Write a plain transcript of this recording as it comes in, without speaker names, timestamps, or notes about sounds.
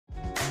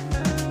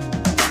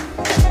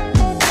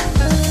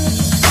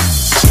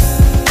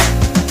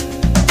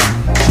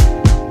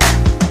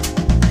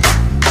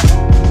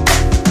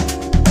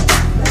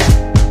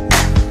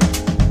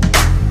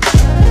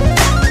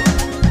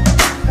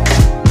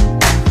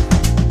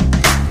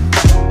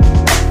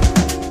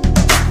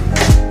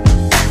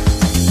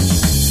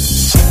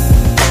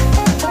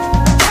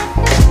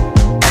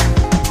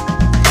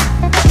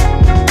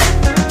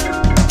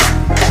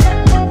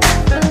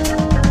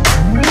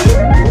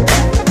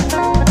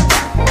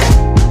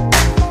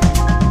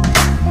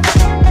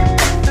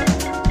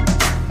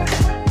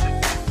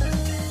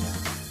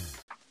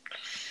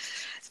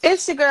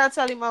It's your girl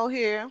Telly Mo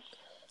here,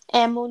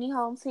 And Mooney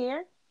Holmes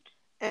here,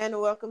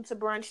 and welcome to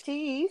Brunch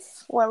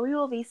Teas where we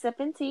will be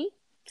sipping tea.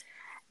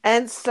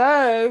 and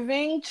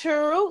serving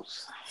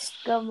truth.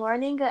 Good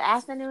morning, good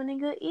afternoon,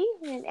 and good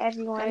evening,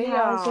 everyone. Hey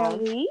How was your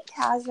y'all. week?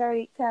 How's your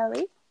week,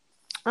 Telly?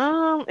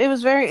 It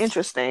was very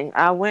interesting.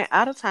 I went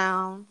out of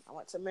town. I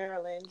went to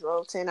Maryland,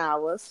 drove 10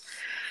 hours,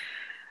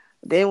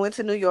 then went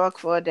to New York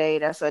for a day.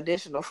 That's an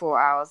additional 4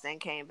 hours. Then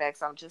came back.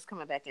 So I'm just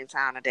coming back in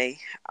town today.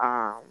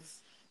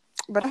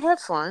 But I had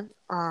fun.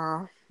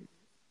 How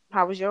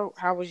was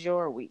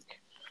your week?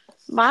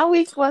 My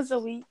week was a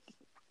week.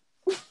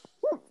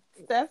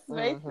 That's Mhm.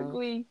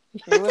 basically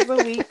it was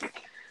a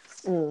week.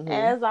 Mhm.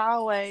 As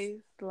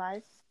always,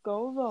 life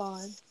goes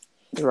on.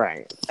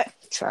 Right.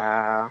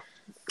 Child.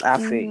 I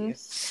feel you.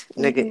 Mhm.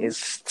 Nigga Mhm.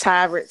 is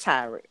tired,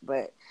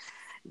 but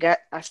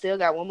I still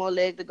got one more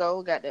leg to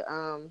go. Got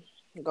to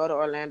go to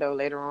Orlando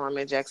later on. I'm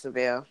in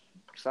Jacksonville,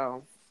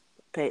 so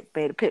pay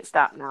the pit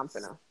stop now. I'm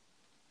finna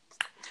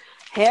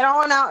head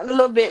on out in a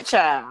little bit,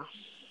 child.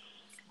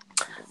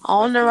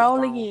 On Let's the get it roll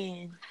on.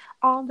 again.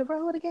 On the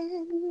road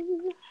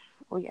again.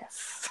 Oh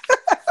yes.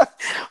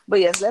 But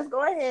yes, let's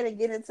go ahead and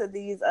get into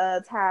these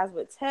ties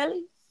with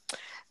Telly.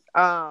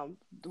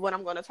 What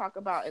I'm going to talk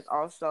about is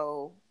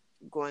also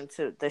going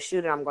to the shoe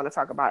that I'm going to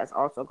talk about is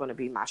also going to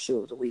be my shoe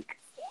of the week.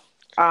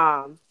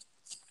 Um,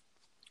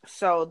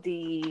 so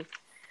the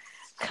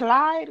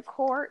Clyde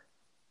Court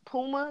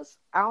Pumas.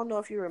 I don't know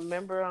if you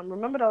remember.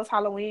 Remember those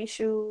Halloween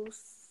shoes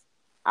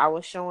I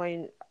was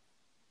showing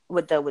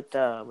with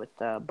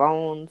the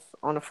bones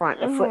on the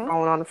front, the foot Mhm.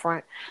 bone on the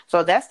front.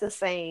 So that's the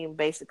same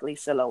basically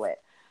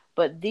silhouette.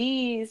 But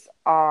these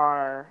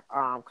are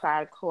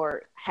Clyde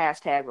Court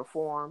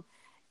 #reform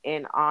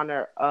in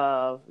honor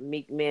of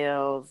Meek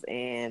Mills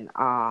and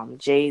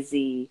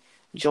Jay-Z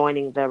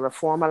joining the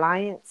Reform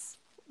Alliance.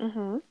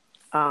 Mhm.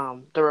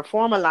 The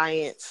Reform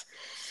Alliance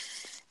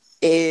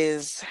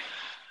is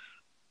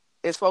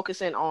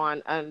focusing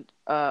on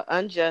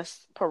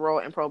unjust parole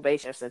and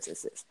probation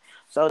sentences.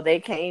 So they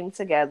came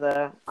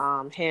together,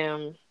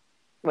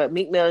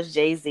 Meek Mill's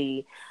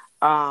Jay-Z,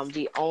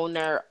 the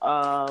owner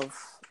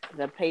of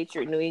the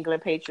New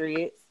England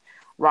Patriots,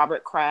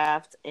 Robert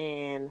Kraft,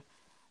 and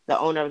the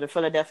owner of the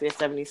Philadelphia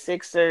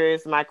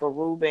 76ers, Michael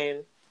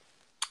Rubin.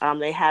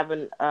 They have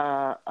an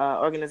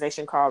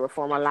organization called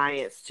Reform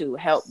Alliance to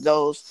help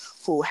those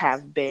who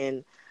have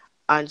been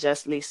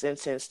unjustly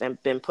sentenced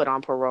and been put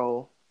on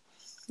parole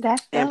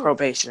That's and dope.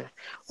 probation.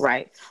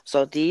 Right.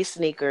 So these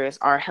sneakers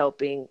are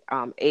helping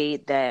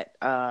aid that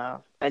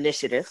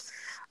initiative.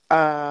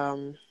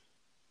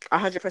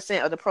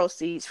 100% of the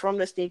proceeds from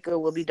the sneaker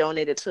will be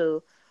donated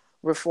to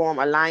Reform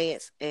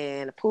Alliance,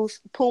 and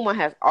Puma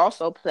has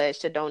also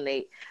pledged to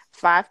donate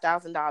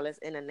 $5,000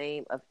 in the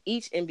name of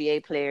each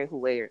NBA player who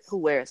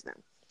wears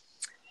them.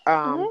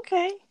 Um,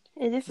 Okay.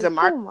 And this is the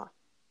mark, Puma.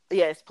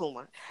 yes,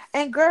 Puma.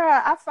 And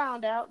girl, I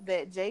found out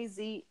that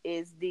Jay-Z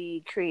is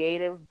the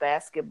creative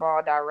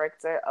basketball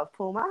director of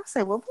Puma. I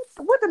said, well,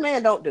 what the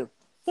man don't do?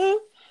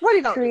 What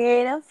he don't do?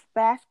 Creative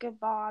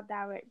basketball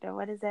director.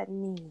 What does that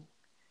mean?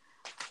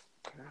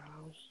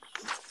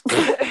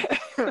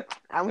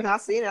 I when I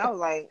seen it, I was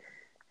like,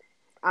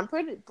 I'm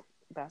pretty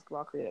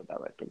basketball creative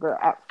director, girl.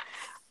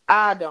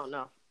 I don't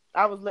know.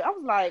 I was like,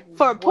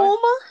 For what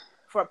Puma?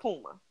 for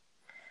Puma?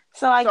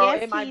 So I So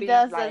guess it might he be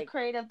does the like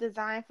creative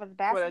design for the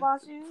for the basketball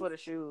shoes. for the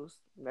shoes.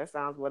 That's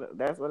what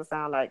it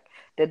sounds like.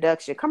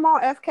 Deduction. Come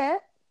on, F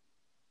cat.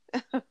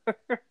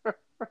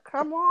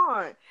 Come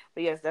on.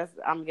 But yes,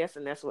 I'm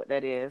guessing that's what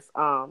that is.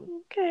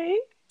 Okay.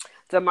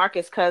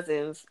 DeMarcus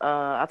Cousins.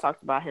 I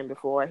talked about him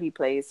before. He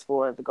plays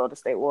for the Golden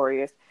State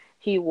Warriors.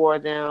 He wore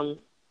them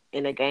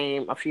in a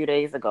game a few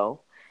days ago,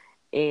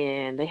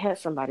 and they had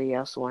somebody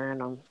else wearing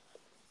them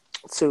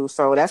too.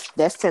 So that's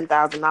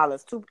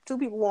 $10,000. Two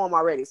people won them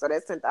already. So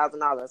that's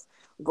 $10,000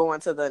 going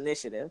to the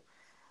initiative.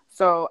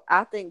 So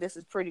I think this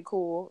is pretty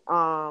cool.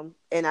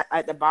 And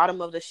at the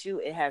bottom of the shoe,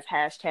 it has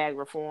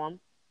 #reform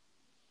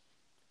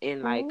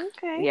in like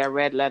Okay.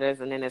 red letters,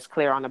 and then it's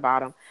clear on the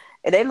bottom.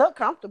 And they look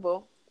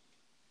comfortable.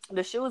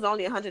 The shoe is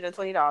only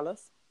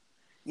 $120.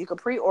 You can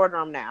pre-order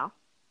them now.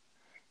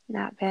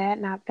 Not bad,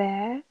 not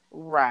bad.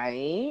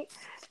 Right.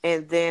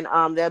 And then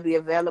they'll be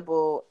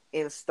available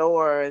in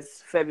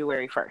stores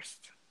February 1st.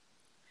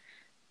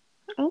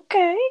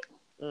 Okay.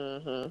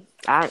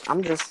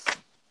 I'm just.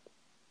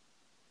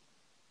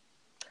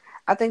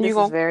 I think You this is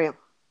going very.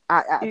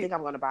 I you think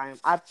I'm gonna buy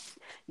them.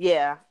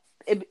 Yeah.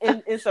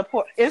 In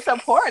support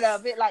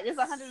of it, like it's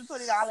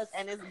 $120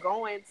 and it's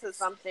going to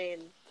something,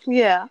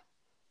 yeah.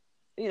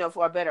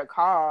 for a better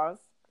cause.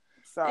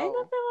 Ain't So nothing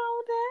wrong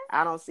with that.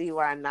 I don't see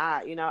why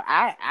not.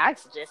 I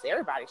suggest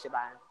everybody should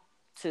buy them.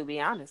 To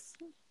be honest,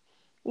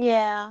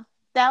 Yeah.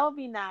 That would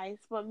be nice.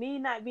 But me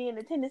not being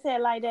a tennis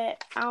head like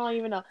that, I don't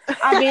even know.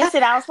 I been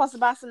said I was supposed to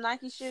buy some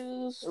Nike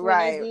shoes when they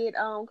right? did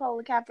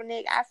Colin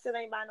Kaepernick. I still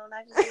ain't buying no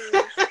Nike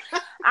shoes.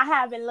 I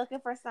have been looking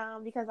for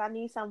some because I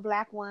need some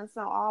black ones,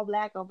 some all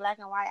black or black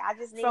and white. I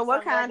just So need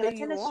what some kind do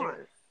regular you tennis want?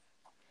 shoes.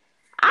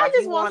 I Like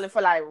just you want want it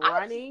for like I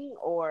running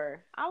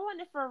or I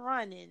want it for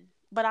running.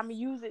 but I'm gonna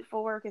use it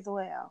for work as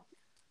well.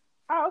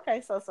 Oh,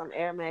 okay. So some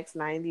Air Max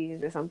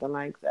 90s or something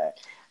like that.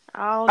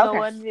 I don't know Okay.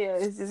 what it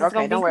is. It's just Okay.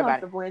 gonna be Don't worry about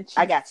it. comfortable and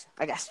I cheap. got you.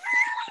 I got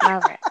you.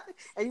 Okay.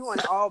 And you want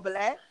it all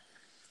black?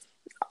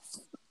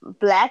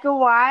 Black and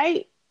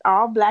white.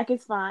 All black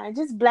is fine.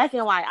 Just black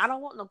and white. I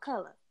don't want no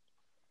color.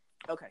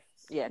 Okay.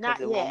 Yeah, because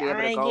Not it won't yet. be able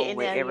I to ain't go getting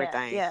with there yet.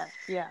 everything.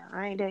 Yeah.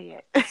 I ain't there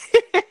yet.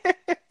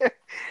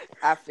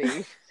 I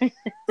feel.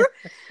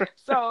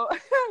 So,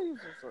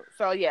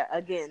 so yeah.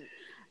 Again,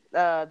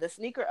 the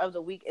sneaker of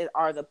the week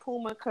are the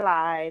Puma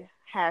Collide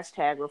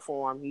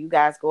 #reform. You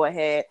guys go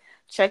ahead,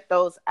 check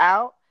those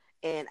out,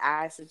 and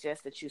I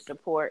suggest that you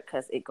support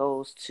because it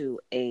goes to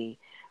a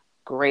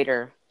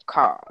greater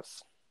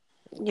cause.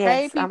 Okay,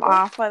 Yes, I'm people.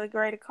 all for the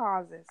greater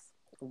causes.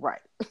 Right.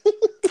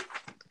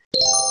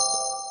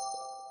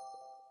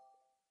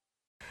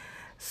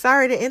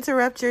 Sorry to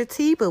interrupt your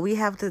tea, but we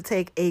have to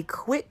take a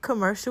quick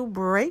commercial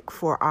break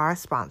for our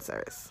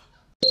sponsors.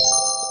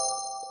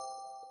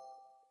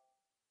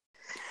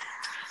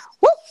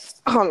 Woo!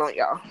 Hold on,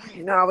 y'all.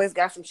 You know, I always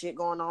got some shit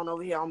going on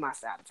over here on my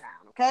side of town,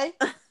 okay?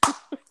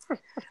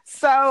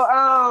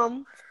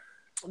 So,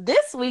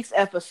 this week's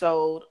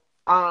episode,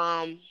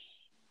 I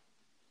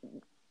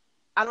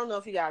don't know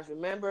if you guys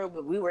remember,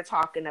 but we were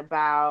talking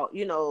about,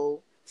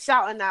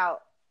 shouting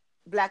out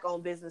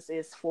Black-owned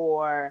businesses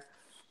for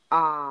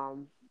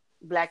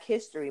Black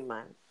History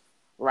Month,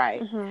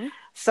 right? Mm-hmm.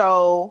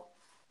 So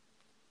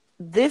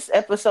this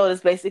episode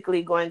is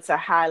basically going to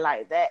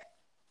highlight that,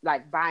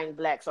 like buying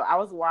black. So I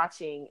was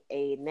watching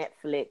a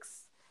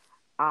Netflix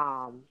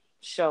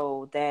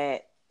show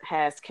that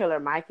has Killer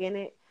Mike in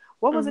it.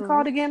 What was it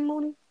called again,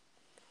 Mooney?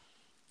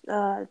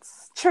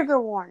 It's Trigger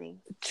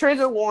Warning.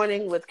 Trigger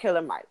Warning with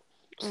Killer Mike.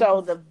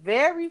 So the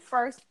very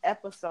first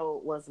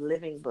episode was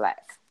Living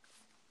Black.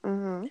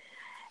 Mm-hmm.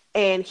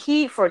 And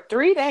for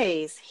 3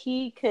 days,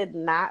 he could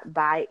not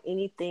buy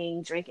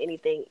anything, drink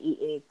anything, eat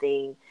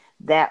anything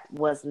that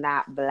was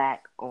not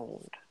Black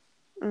owned.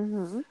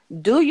 Mm-hmm.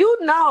 Do you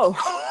know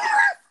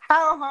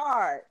how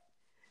hard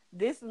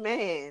this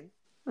man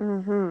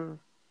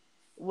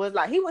was?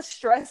 Like, he was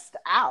stressed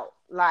out.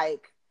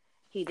 Like,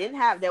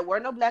 there were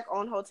no Black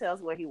owned hotels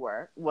where he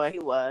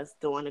was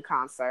doing the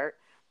concert.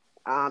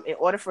 In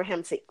order for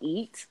him to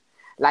eat,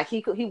 like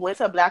he went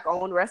to a Black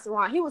owned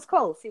restaurant. He was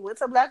close. He went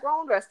to a Black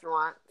owned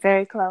restaurant.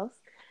 Very close.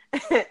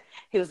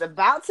 He was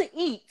about to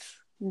eat.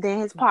 Then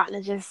his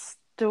partner just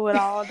threw it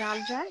all down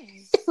the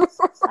drain.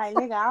 Like,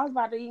 nigga, I was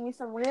about to eat me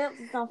some ribs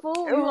and some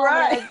food.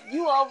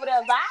 You over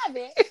there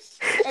vibing,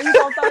 and you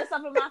gonna throw this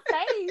up in my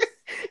face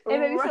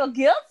and make me feel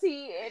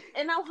guilty,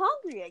 and I'm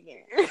hungry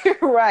again.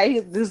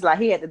 Right.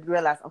 He had to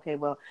realize, okay,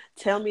 well,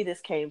 tell me this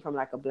came from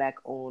like a Black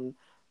owned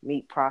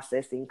meat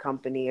processing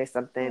company or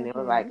something. It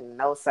was like,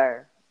 no,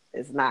 sir,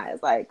 it's not.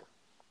 It's like,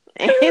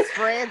 and his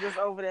friend just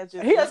over there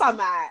he was talking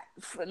about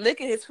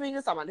licking his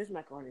fingers, talking about this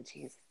macaroni and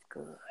cheese is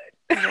good.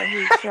 Yeah,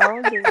 he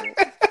sure did.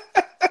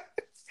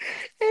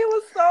 He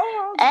was so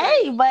hungry.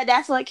 Hey, but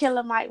that's what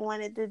Killer Mike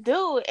wanted to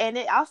do, and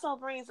it also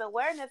brings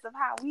awareness of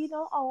how we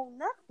don't own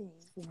nothing.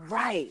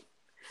 Right.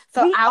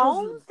 So we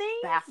own things,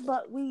 baffled.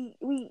 But we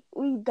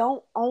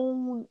don't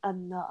own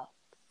enough.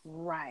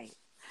 Right.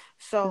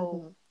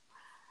 So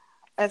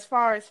as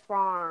far as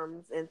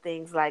farms and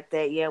things like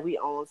that, yeah, we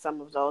own some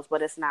of those,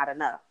 but it's not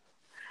enough.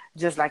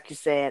 Just like you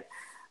said,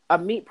 a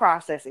meat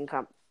processing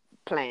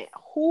plant.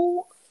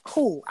 Who?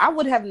 I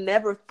would have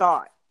never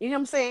thought. You know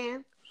what I'm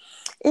saying?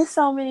 It's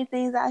so many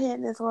things out here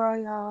in this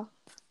world, y'all.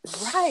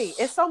 Right.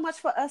 It's so much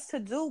for us to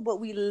do, but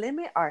we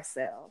limit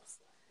ourselves.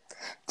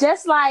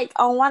 Just like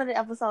on one of the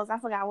episodes, I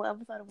forgot what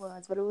episode it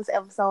was, but it was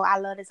episode, I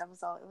love this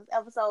episode. It was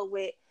episode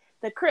with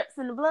the Crips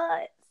and the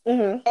Bloods.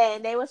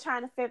 And they was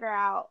trying to figure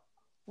out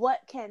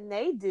what can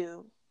they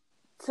do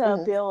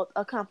to build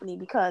a company,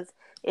 because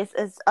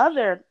it's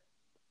other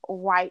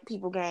white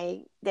people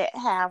gang that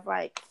have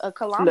like a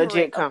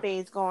conglomerate of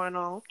things going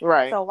on.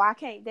 Right. So why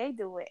can't they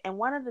do it? And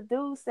one of the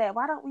dudes said,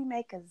 why don't we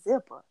make a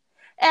zipper?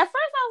 At first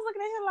I was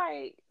looking at him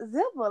like,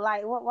 zipper?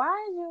 Like, what?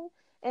 Why is you?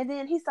 And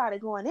then he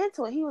started going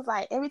into it. He was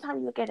like, every time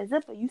you look at a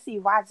zipper, you see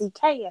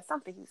YZK or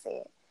something, he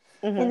said.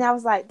 And I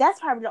was like,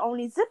 that's probably the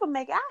only zipper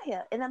maker out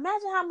here. And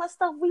imagine how much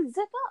stuff we zip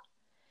up.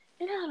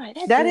 And I'm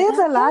like, that is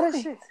a lot of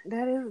shit.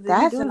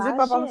 That's a lot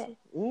of shit.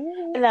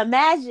 And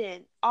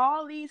imagine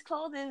all these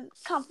clothing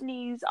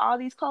companies, all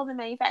these clothing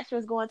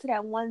manufacturers going to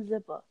that one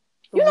zipper.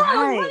 You know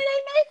how much money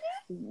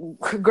they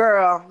making?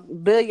 Girl,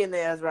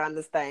 billionaires around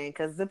this thing,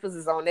 because zippers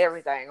is on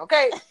everything,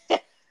 okay?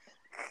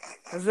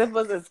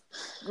 Zippers is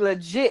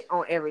legit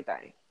on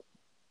everything.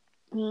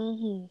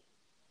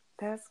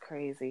 That's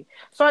crazy.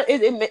 So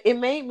it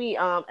made me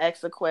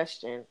ask a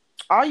question.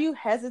 Are you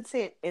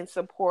hesitant in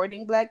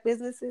supporting Black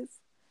businesses?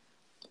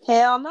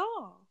 Hell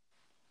no.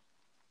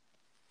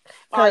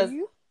 Are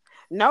you?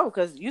 No,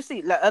 because you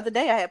see, the other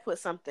day I had put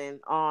something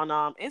on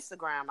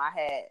Instagram.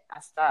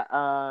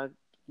 I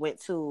went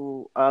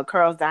to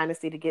Curls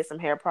Dynasty to get some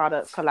hair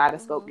products,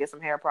 Kaleidoscope get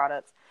some hair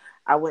products.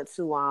 I went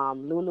to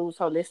Lulu's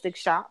Holistic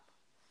Shop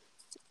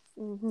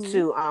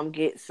to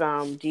get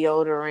some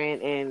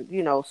deodorant and,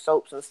 you know,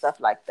 soaps and stuff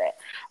like that.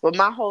 But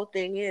my whole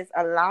thing is,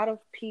 a lot of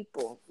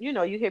people, you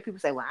know, you hear people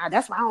say, well,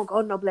 that's why I don't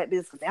go to no black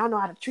business, because they don't know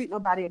how to treat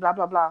nobody, blah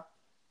blah blah,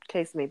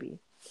 case may be.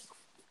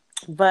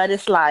 But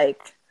it's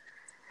like,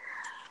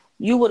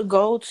 you would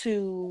go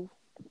to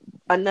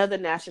another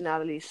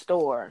nationality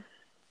store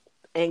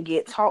and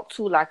get talked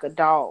to like a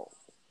dog,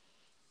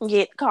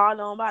 Get called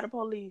on by the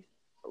police,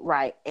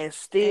 right, and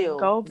still and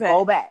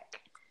go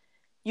back.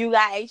 You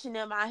got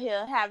H&M out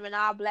here having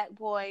our black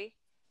boy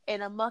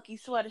in a monkey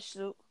sweater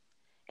suit,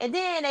 and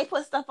then they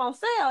put stuff on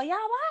sale. Y'all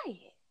buy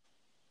it.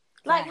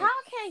 Like, Right. how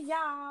can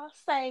y'all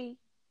say,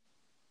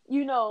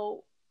 you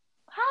know,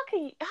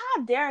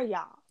 how dare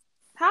y'all?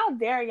 How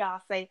dare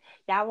y'all say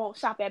y'all won't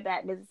shop at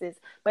black businesses,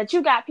 but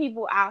you got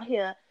people out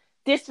here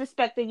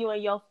disrespecting you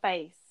in your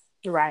face,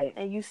 Right.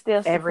 and you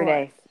still support Every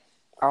day,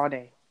 all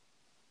day.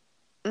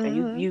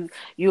 And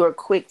you are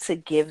quick to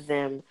give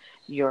them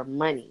your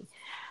money.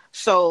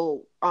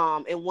 So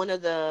in one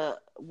of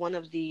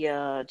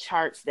the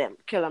charts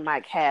that Killer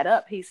Mike had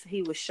up,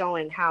 he was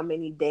showing how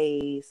many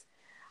days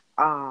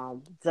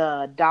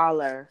the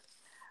dollar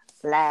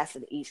lasts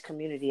in each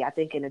community. I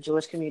think in the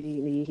Jewish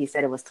community he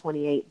said it was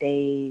 28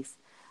 days.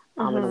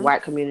 In the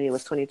white community it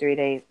was 23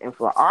 days, and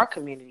for our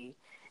community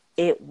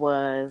it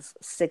was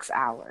 6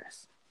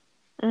 hours.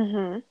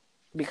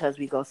 Because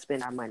we go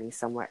spend our money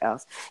somewhere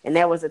else. And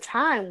there was a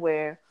time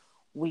where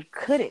we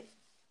couldn't.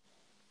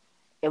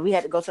 If we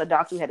had to go to a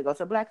doctor, we had to go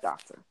to a black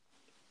doctor.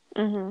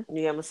 You know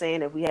what I'm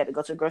saying? If we had to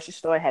go to a grocery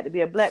store, it had to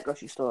be a black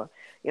grocery store.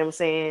 You know what I'm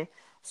saying?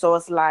 So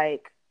it's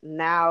like,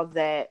 now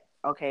that,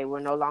 okay, we're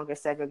no longer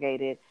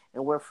segregated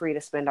and we're free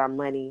to spend our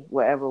money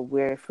wherever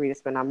we're free to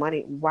spend our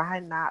money, why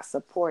not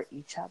support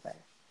each other?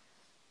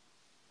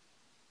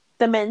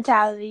 The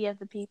mentality of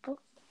the people.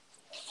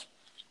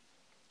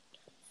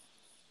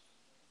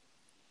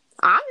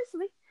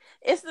 Honestly,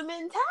 it's the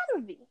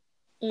mentality.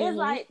 It's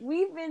like,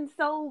 we've been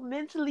so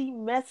mentally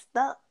messed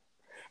up.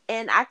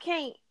 And I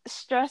can't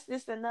stress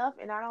this enough,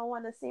 and I don't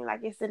want to seem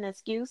like it's an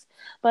excuse,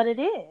 but it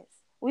is.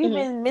 We've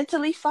been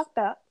mentally fucked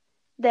up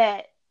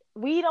that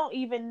we don't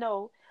even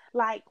know.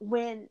 Like,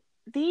 when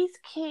these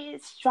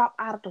kids drop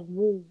out of the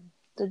womb,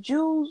 the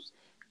Jews,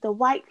 the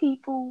white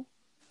people,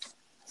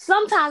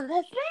 sometimes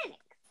the Hispanics,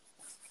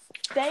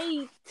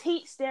 they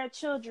teach their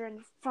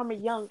children from a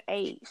young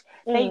age.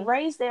 They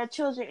raise their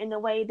children in the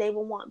way they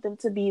will want them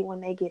to be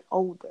when they get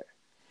older.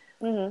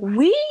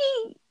 We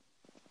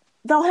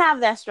don't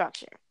have that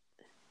structure.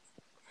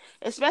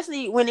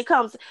 Especially when it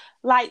comes,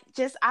 like,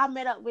 I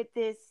met up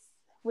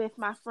with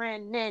my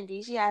friend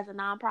Nandy. She has a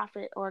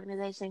nonprofit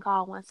organization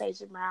called One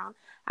Station Brown.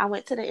 I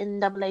went to the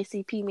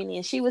NAACP meeting,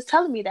 and she was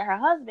telling me that her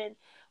husband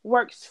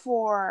works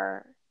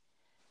for,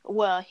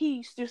 he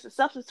used to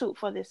substitute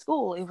for this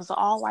school. It was an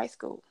all-white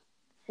school.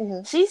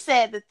 She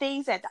said the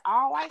things that the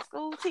all-white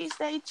school teach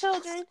their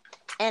children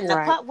and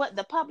what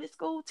the public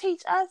school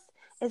teach us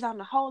is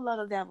on a whole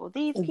other level.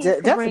 These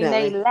kids can bring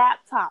their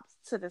laptops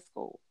to the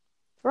school.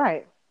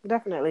 Right.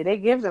 Definitely. They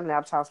give them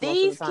laptops most of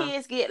the time. These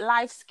kids get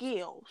life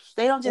skills.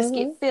 They don't just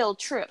get field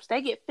trips.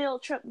 They get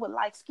field trip with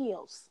life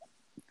skills.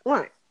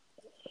 Right.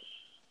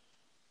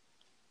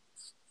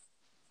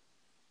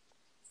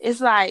 It's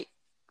like,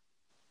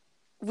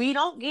 we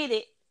don't get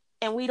it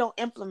and we don't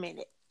implement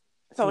it.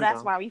 So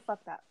that's why we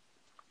fucked up.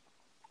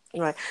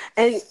 Right.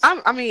 And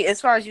I mean,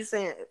 as far as you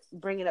saying,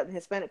 bringing up the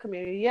Hispanic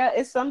community, yeah,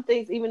 it's some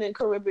things even in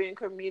Caribbean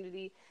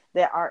community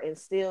that are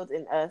instilled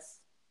in us.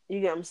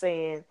 You get what I'm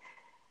saying?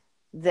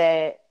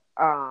 That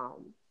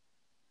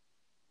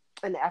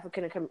in the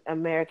African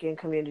American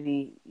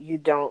community,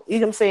 you know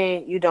what I'm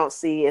saying, you don't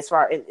see, as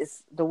far as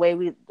it's the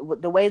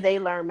way they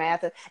learn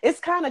math. It's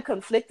kind of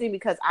conflicting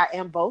because I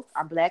am both.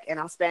 I'm black and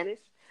I'm Spanish.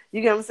 You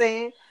get what I'm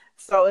saying?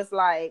 So it's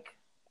like,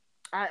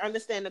 I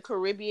understand the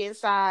Caribbean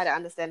side, I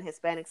understand the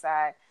Hispanic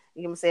side.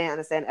 You know what I'm saying? I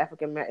understand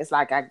African American. It's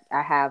like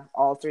I have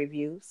all three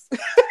views.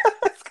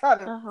 It's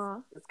kind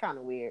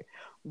of weird,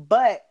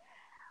 but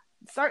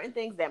certain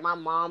things that my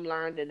mom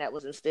learned and that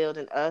was instilled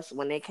in us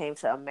when they came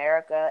to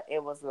America,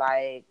 it was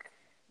like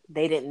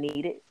they didn't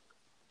need it.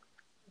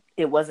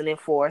 It wasn't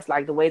enforced.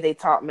 Like the way they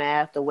taught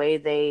math, the way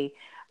they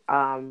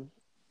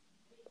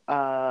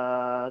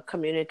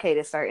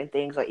communicated certain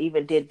things, or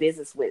even did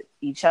business with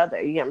each other.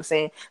 You know what I'm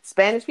saying?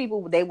 Spanish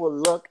people, they will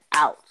look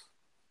out.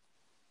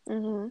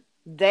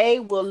 They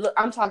will look.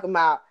 I'm talking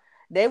about,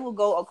 they will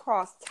go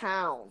across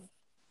town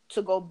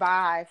to go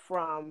buy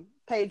from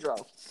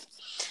Pedro.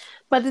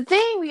 But the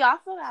thing we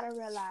also got to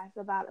realize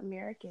about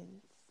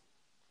Americans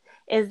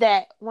is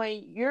that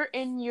when you're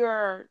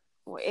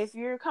if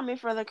you're coming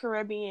from the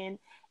Caribbean,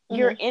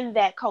 you're in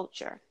that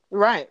culture.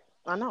 Right.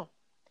 I know.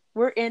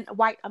 We're in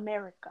white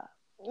America.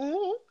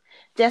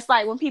 Just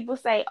like when people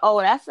say,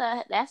 "Oh, that's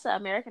a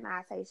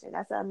Americanized Haitian,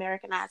 that's an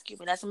Americanized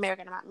Cuban, that's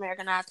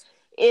Americanized,"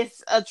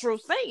 it's a true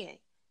saying.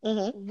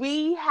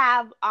 We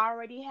have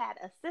already had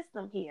a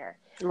system here.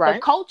 Right. The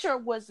culture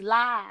was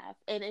live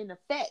and in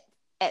effect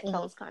at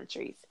those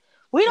countries.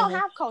 We don't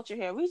have culture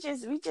here. We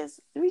just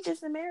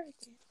Americans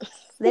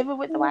living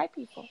with the white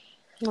people.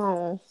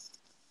 Oh.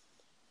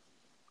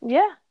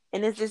 Yeah,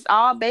 and it's just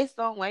all based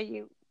on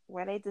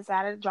where they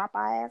decided to drop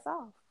our ass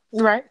off.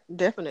 Right,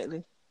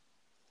 definitely.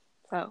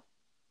 So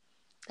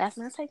that's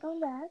my take on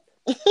that.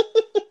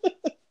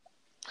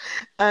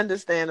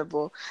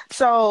 Understandable.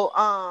 So,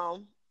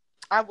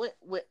 I went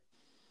with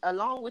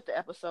along with the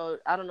episode.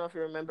 I don't know if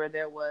you remember,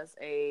 there was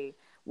a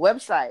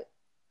website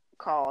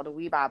called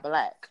Mm-hmm.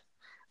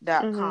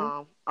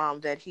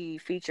 WeBuyBlack.com that he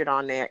featured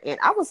on there, and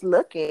I was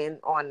looking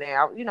on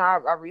there.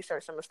 I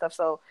researched some of the stuff.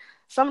 So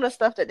some of the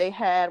stuff that they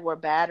had were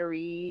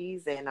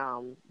batteries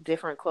and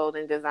different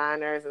clothing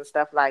designers and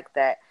stuff like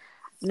that.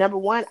 Number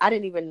one, I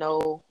didn't even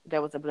know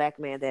there was a black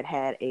man that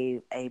had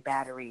a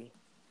battery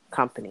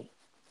company.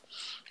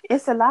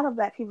 It's a lot of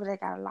black people that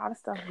got a lot of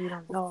stuff we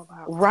don't know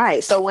about.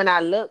 Right. So when I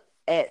look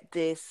at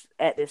this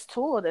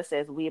tool that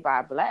says "We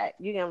Buy Black,"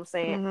 you know what I'm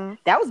saying? Mm-hmm.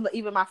 That was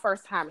even my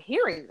first time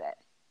hearing that.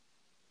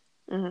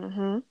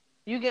 Mm-hmm.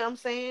 You get what I'm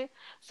saying?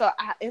 So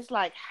it's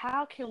like,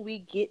 how can we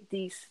get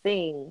these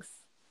things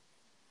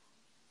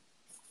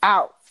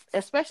out,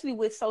 especially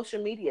with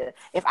social media?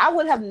 If I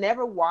would have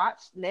never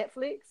watched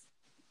Netflix,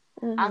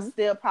 I Mm-hmm.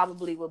 still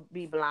probably would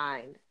be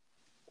blind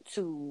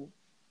to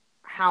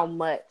how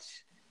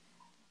much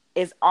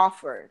is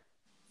offered,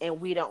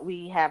 and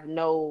we have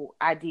no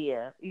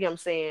idea, you know what I'm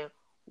saying,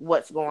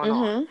 what's going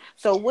on. Mm-hmm.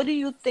 So what do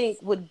you think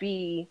would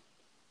be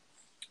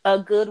a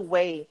good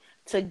way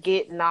to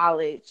get the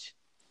knowledge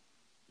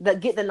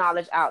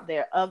out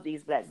there of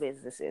these black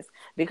businesses?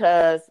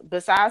 Because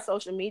besides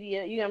social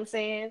media, you know what I'm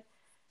saying,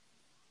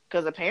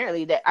 because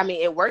apparently that, I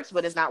mean, it works,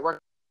 but it's not working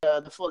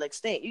to the full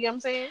extent, you know what I'm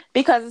saying.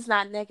 Because it's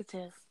not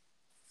negative.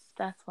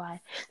 That's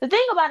why. The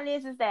thing about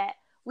it is that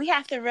we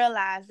have to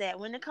realize that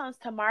when it comes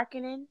to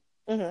marketing,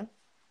 Mm-hmm.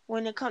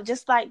 when it comes,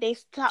 just like they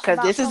talk Because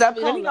about this is up.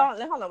 Let me go.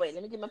 Coca-Cola, Hold on. Wait.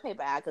 Let me get my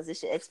paper out because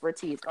it's your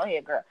expertise. Go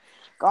ahead, girl.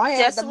 Go ahead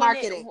with just the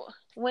marketing.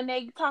 when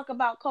they talk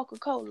about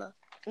Coca-Cola,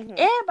 Mm-hmm.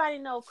 everybody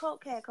know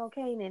Coke had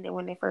cocaine in it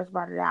when they first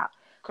brought it out,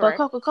 but Correct.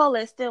 Coca-Cola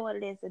is still what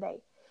it is today.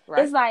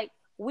 Right. It's like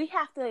we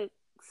have to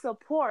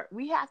support,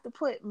 we have to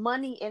put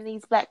money in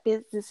these black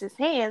businesses'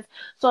 hands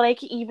so they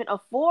can even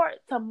afford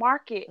to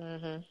market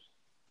Mm-hmm.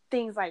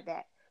 things like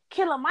that.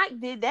 Killer Mike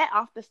did that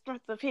off the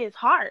strength of his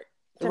heart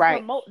to Right.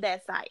 promote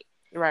that site.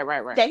 Right.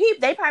 Right. Right.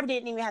 They probably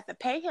didn't even have to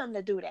pay him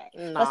to do that.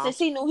 But No. since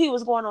he knew he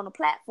was going on a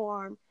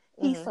platform,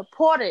 he Mm-hmm.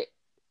 supported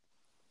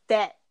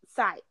that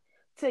site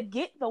to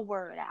get the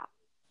word out.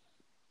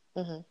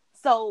 Mm-hmm.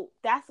 So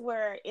that's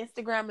where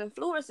Instagram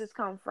influencers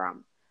come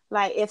from.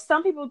 Like if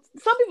some people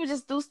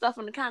just do stuff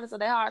from the kindness of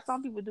their heart,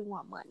 some people do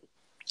want money.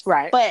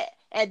 Right. But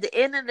at the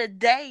end of the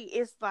day,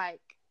 it's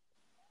like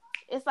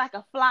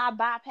a fly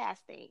bypass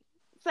thing.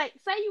 Say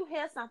you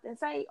hear something,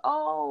 say,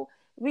 oh,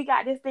 we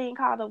got this thing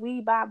called the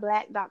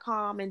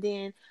WeBuyBlack.com, and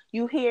then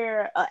you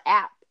hear an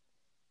app,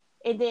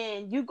 and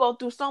then you go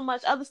through so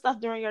much other stuff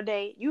during your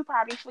day, you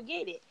probably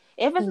forget it.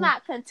 If it's Mm-hmm.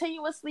 not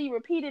continuously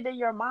repeated in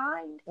your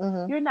mind,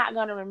 Mm-hmm. you're not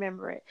gonna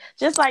remember it.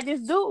 Just like this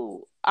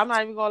dude, I'm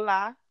not even gonna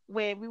lie.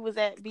 When we was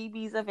at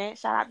BB's event,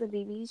 shout out to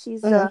BB.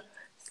 She's Mm-hmm. the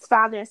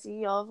founder and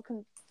CEO of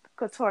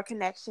Couture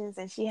Connections,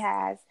 and she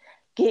has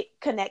Get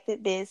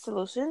Connected Biz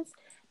Solutions.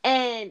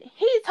 And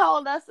he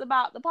told us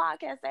about the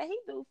podcast that he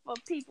do for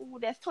people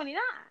that's 29.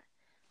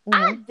 I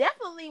Mm-hmm.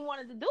 definitely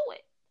wanted to do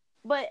it,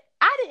 but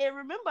I didn't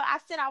remember. I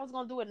said I was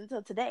going to do it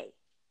until today.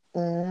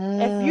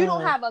 If you don't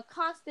Mm-hmm. have a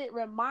constant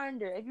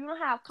reminder, if you don't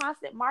have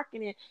constant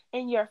marketing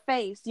in your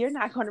face, you're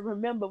not going to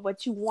remember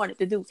what you wanted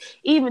to do,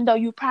 even though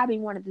you probably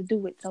wanted to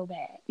do it so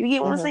bad. You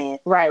get what I'm saying?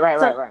 Right. Right.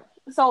 So, Right. Right.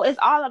 so it's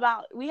all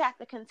about, we have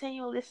to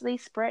continuously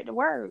spread the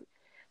word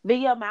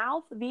via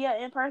mouth, via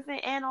in person,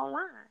 and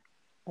online.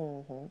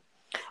 Mm-hmm.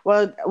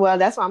 Well,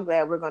 that's why I'm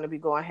glad we're going to be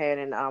going ahead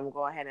and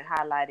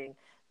highlighting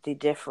the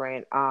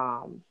different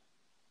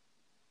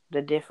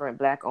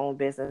black owned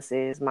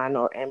businesses,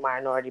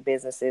 minority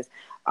businesses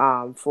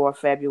for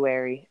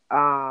February.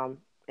 And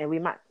we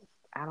might,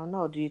 I don't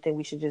know, do you think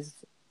we should just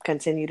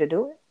continue to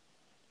do it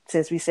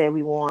since we said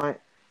we want,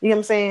 you know what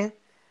I'm saying?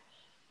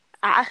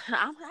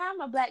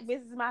 I'm a black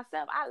business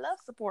myself. I love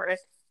supporting.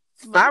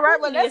 All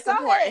right, well, Plenty of let's go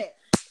supporting.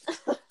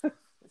 ahead.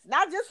 It's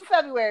not just for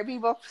February,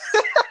 people.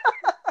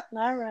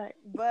 All right.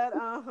 But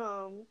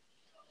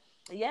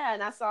yeah,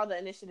 and I saw the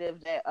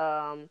initiative that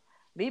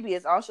BB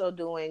is also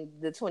doing,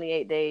 the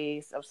 28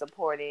 days of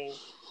supporting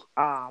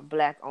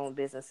black owned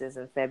businesses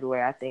in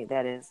February. I think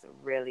that is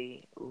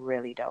really,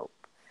 really dope.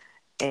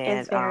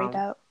 It's And very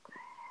dope.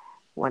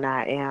 when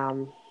I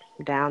am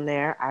down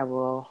there, I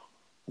will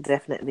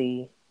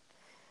definitely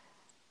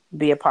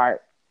be a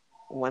part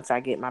once I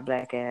get my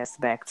black ass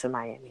back to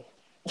Miami.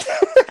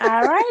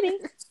 All righty.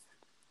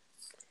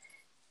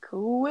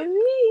 Cool with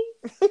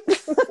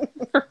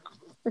me.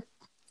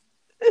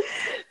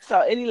 So,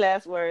 any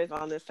last words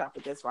on this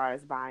topic as far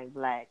as buying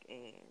black?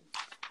 And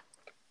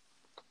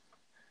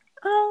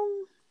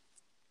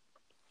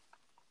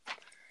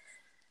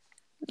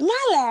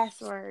My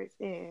last words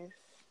is,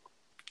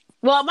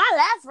 well, my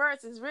last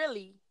words is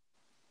really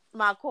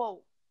my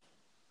quote.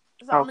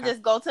 So I'm gonna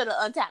just go to the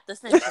untapped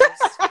essentials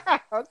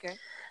okay.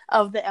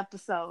 of the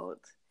episode.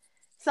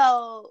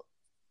 So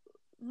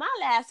my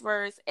last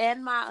words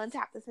and my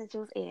untapped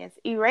essentials is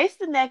erase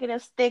the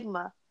negative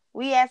stigma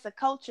we as a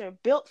culture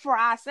built for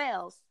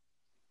ourselves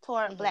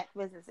toward Black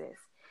businesses.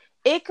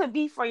 It could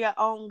be for your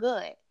own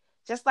good.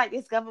 Just like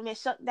this government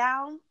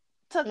shutdown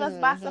took us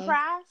by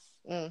surprise.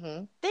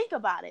 Think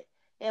about it.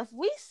 If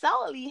we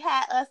solely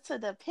had us to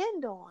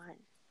depend on,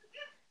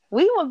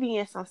 we would be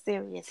in some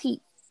serious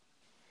heat.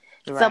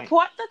 Right.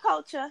 Support the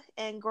culture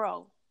and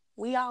grow.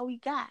 We all we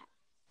got.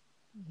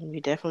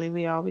 We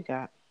all we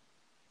got.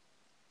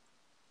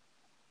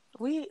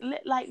 We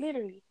like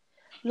literally,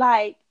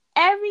 like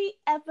every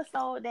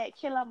episode that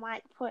Killer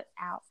Mike put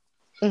out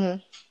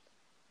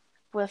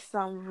was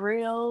some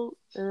real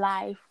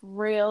life,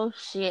 real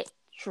shit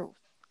truth.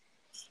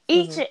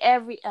 Each and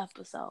every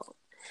episode,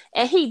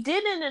 and he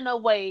did it in a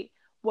way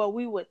where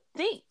we would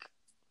think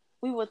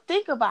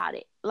about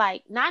it,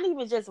 like not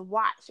even just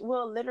watch.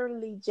 We'll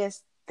literally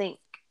just think.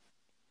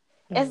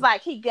 It's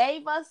like he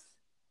gave us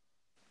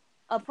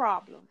a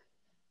problem.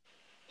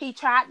 He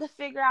tried to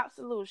figure out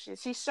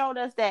solutions. He showed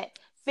us that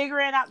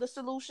figuring out the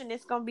solution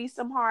is going to be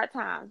some hard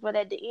times, but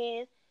at the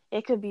end,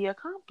 it could be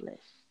accomplished.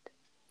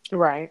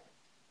 Right.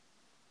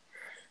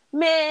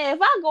 Man,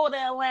 if I go to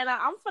Atlanta,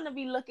 I'm going to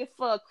be looking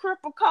for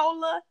Cripple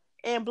Cola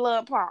and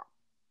Blood Pop.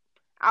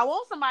 I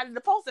want somebody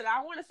to post it.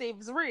 I want to see if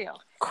it's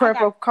real.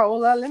 Cripple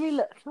Cola. Let me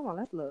look. Come on,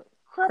 let's look.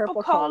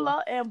 Cripple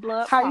Cola and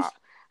Blood Pop.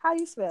 How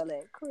you spell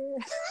that?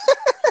 CRIP,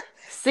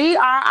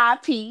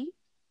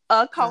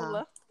 a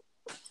cola.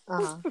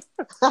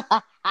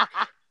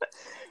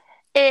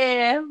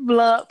 And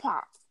Blood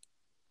Pop.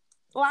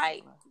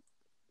 Like,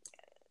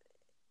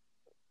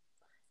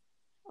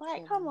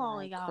 come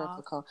on,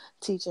 y'all.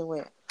 Teaching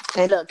with.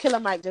 And look, Killer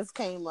Mike just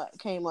came up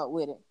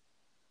with it.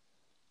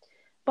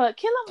 But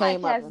Killer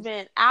Mike has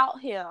been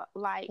out here,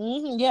 like,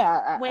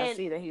 I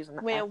see that he's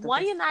an when activist.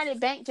 One United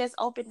Bank just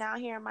opened down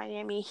here in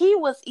Miami, he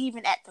was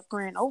even at the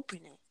grand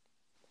opening.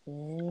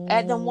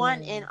 At the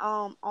one in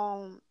what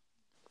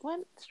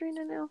street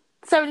in there?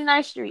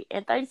 79th Street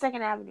and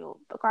 32nd Avenue,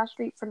 across the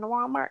street from the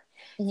Walmart.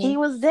 He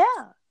was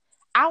there.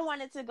 I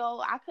wanted to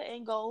go. I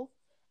couldn't go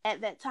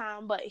at that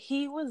time, but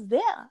he was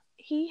there.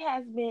 He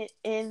has been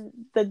in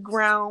the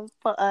ground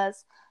for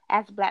us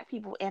as Black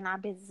people in our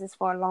businesses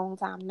for a long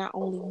time, not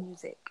only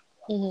music.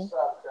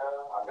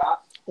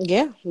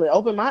 Yeah, it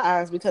opened my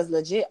eyes because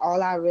legit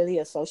all I really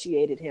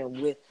associated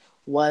him with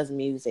was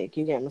music.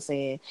 You get what I'm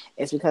saying?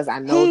 It's because I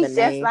know the name. He's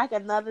just like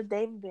another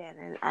David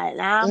Banner.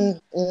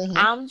 I'm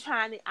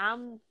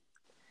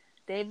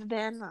David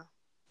Banner.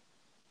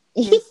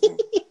 Listen,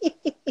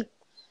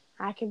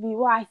 I can be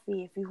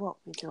wifey if you want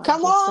me to.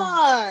 Come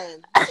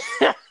on.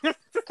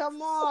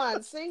 Come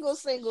on. Single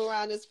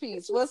around this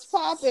piece. What's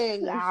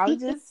popping? I'm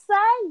just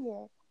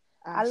saying.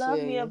 I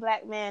love me a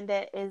Black man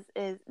that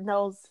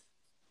knows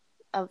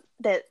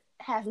that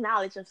has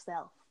knowledge of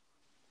self.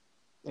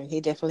 And he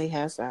definitely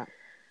has that.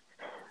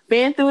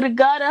 Been through the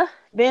gutter,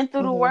 been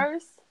through the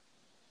worst,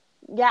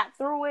 got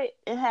through it,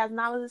 and has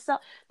knowledge of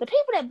self. The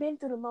people that been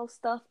through the most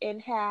stuff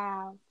and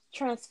have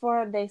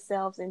transformed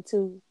themselves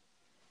into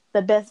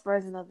the best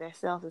version of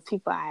themselves is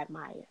people I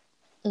admire.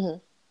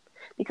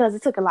 Because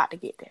it took a lot to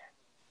get there.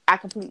 I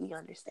completely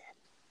understand.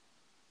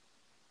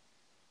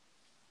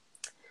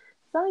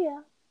 So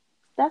yeah,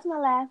 that's my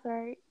last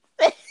word.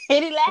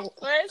 Any last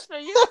words for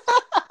you?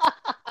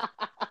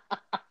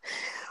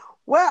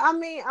 Well, I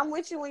mean, I'm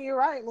with you when you're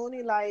right,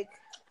 Mooney. Like,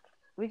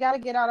 we got to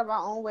get out of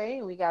our own way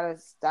and we got to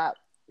stop,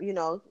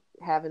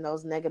 having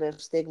those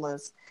negative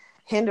stigmas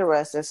hinder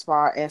us as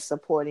far as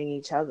supporting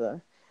each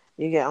other.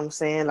 You get what I'm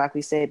saying? Like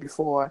we said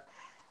before,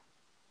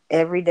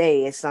 every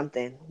day is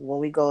something. When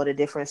we go to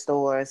different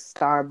stores,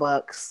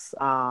 Starbucks,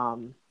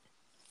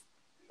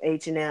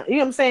 H&M, you know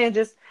what I'm saying?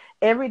 Just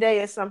every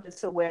day is something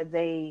to where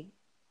they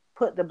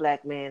put the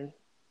Black man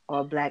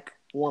or Black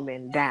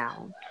woman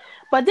down.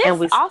 But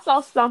there's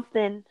also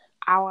something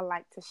I would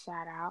like to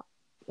shout out.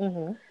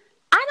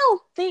 I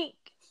don't think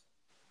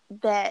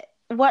that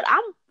what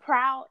I'm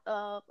proud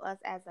of us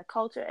as a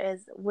culture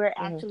is we're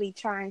actually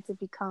trying to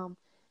become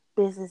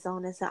business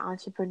owners and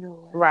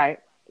entrepreneurs. Right.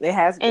 It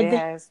has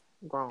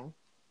grown.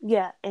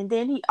 Yeah. And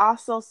then he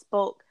also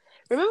spoke.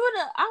 Remember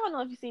I don't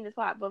know if you've seen this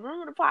part, but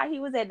remember the part he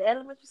was at the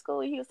elementary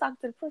school and he was talking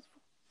to the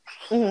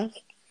principal?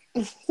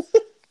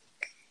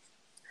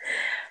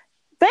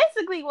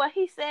 Basically, what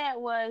he said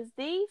was,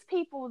 these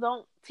people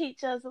don't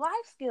teach us life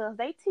skills.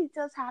 They teach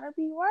us how to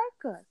be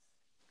workers.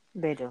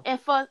 They do. And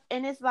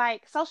it's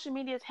like social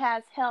media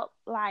has helped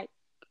like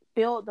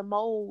build the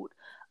mold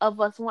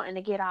of us wanting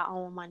to get our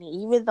own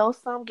money. Even though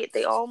some get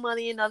their own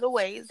money in other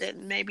ways that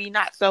maybe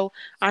not so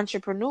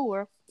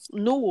entrepreneurial,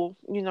 you know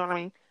what I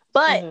mean?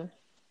 But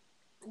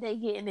they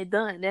getting it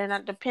done. They're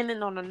not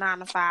depending on the 9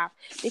 to 5,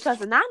 because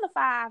the 9 to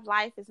 5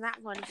 life is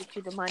not going to get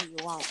you the money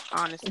you want,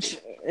 honestly.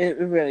 It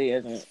really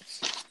isn't.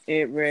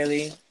 It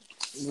really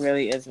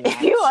is not.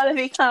 If you want to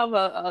become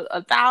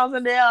a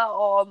thousandaire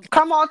or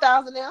come on,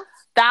 thousandaire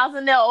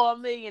or a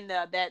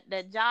millionaire,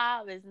 that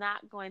job is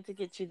not going to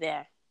get you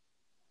there.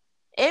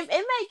 It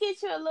may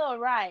get you a little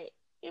right.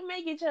 It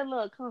may get you a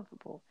little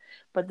comfortable,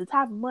 but the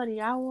type of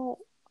money I want,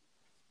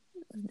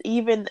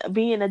 even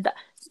being a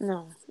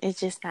no, it's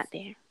just not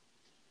there.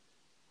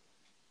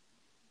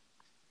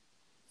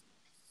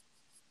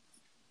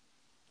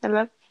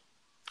 Hello?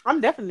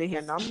 I'm definitely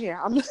here. No, I'm here.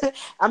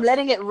 I'm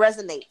letting it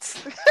resonate.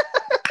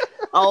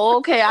 Oh,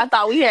 okay. I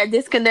thought we had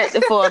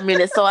disconnected for a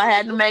minute, so I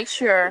had to make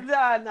sure. No.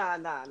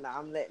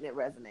 I'm letting it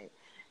resonate.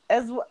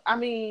 I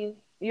mean,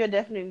 you're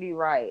definitely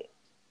right.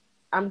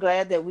 I'm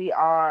glad that we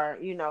are,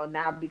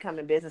 now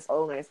becoming business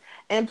owners.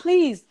 And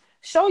please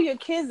show your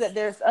kids that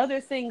there's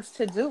other things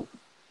to do.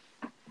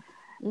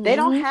 Mm-hmm. They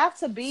don't have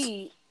to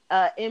be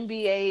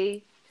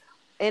NBA,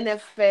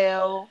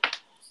 NFL,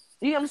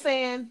 you know what I'm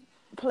saying,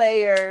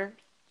 player.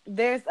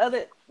 There's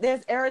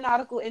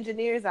aeronautical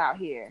engineers out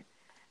here.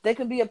 They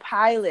can be a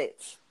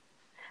pilot.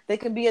 They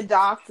can be a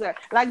doctor.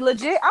 Like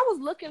legit, I was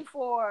looking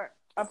for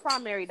a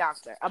primary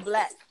doctor, a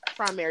black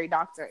primary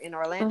doctor in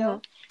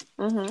Orlando.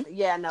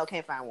 Yeah, no,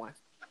 can't find one.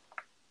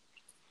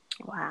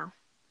 Wow.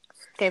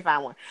 Can't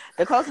find one.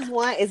 The closest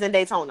one is in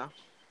Daytona.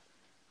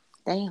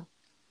 Damn.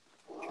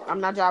 I'm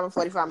not driving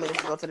 45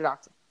 minutes to go to the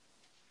doctor.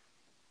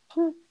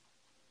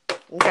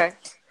 Okay.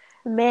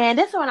 Man,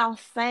 that's what I'm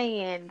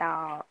saying,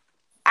 dog.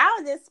 I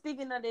was just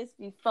speaking of this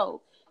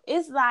before.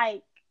 It's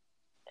like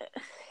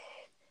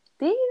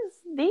these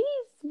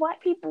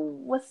white people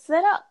was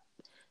set up.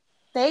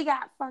 They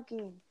got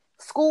fucking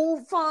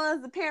school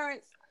funds. The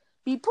parents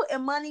be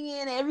putting money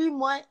in every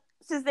month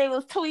since they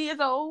was 2 years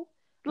old.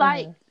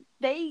 Like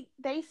they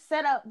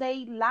set up their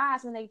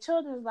lives and their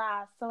children's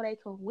lives so they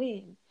can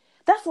win.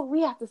 That's what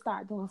we have to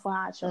start doing for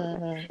our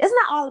children. It's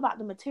not all about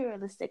the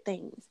materialistic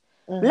things.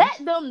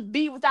 Let them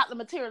be without the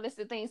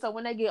materialistic things so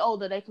when they get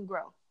older, they can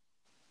grow.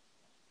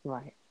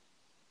 Right.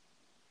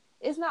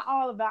 It's not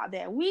all about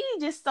that. We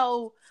just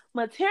so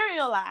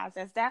materialized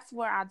as that's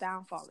where our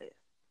downfall is.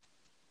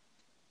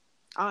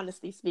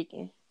 Honestly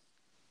speaking.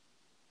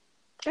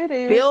 It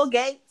is. Bill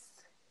Gates,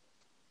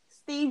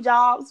 Steve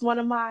Jobs,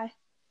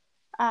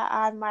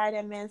 I admire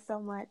that man so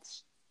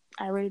much.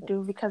 I really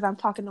do because I'm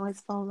talking on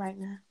his phone right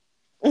now.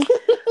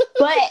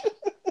 But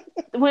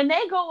when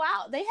they go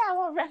out, they have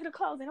on regular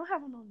clothes. They don't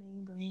have on no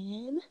name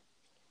brand.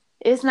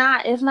 It's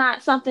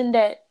not something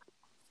that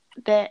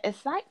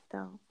excites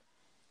them.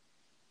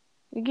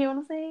 You get what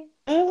I'm saying?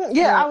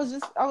 Yeah,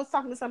 but I was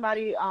talking to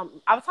somebody. I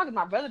was talking to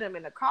my brother them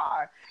in the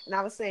car, and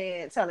I was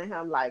telling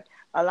him like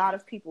a lot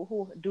of people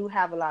who do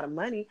have a lot of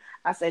money.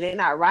 I said they're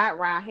not riding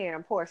around here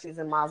in Porsches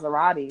and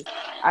Maseratis.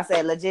 I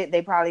said legit,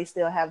 they probably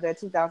still have their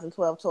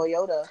 2012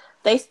 Toyota.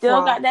 They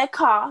still got that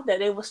car that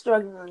they were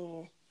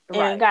struggling in,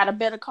 and got a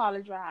better car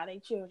to drive their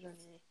children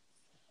in.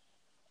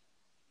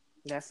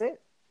 That's it.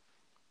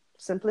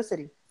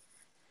 Simplicity.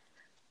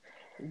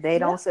 They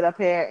don't sit up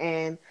here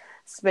and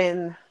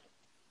spend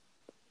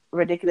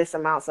ridiculous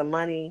amounts of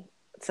money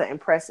to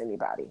impress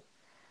anybody.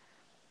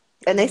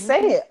 And they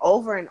say it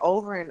over and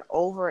over and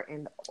over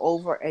and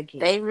over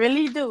again. They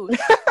really do.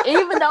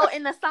 Even though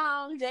in the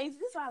song, Jay-Z,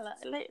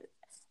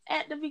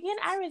 at the beginning,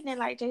 I really didn't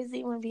like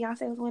Jay-Z when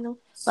Beyonce was with him.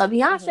 But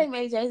Beyonce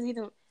made Jay-Z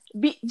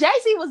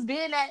Jay-Z was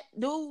being that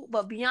dude,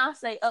 but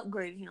Beyonce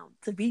upgraded him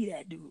to be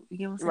that dude.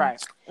 You know what I'm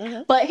saying?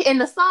 Right. But in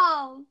the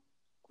song,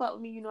 Fuck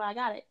With Me, You Know I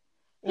Got It.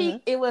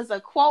 It was a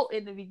quote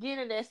in the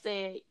beginning that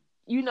said,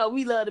 we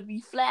love to be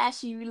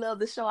flashy. We love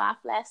to show our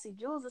flashy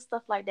jewels and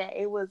stuff like that.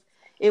 It was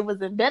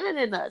embedded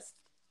in us,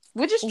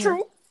 which is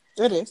true.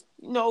 It is.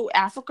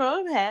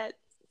 Africa had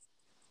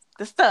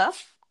the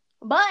stuff,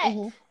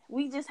 but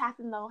we just have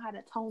to know how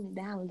to tone it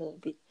down a little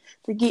bit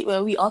to get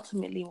where we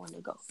ultimately want to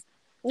go.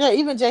 Yeah,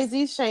 even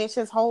Jay-Z's changed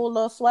his whole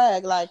little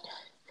swag. Like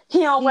he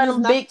don't wear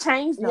them big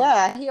chains. No.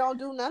 Yeah, he don't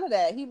do none of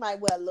that. He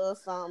might wear a little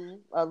something,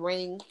 a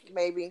ring,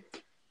 maybe.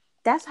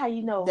 That's how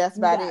you know that's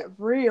about it.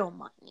 Real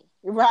money.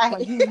 Right.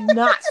 When you're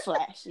not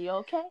flashy,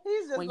 okay?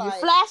 He's just when you're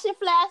flashy,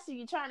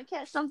 you're trying to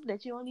catch something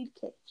that you don't need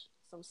to catch.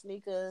 Some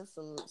sneakers,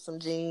 some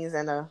jeans,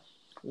 and a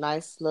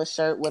nice little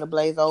shirt with a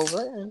blaze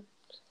over it. And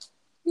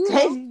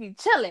Jay-Z be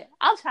chilling.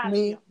 I'm trying to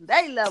be on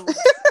their level.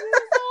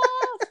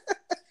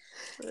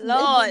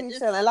 Lord. Be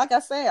chilling. Like I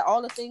said,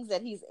 all the things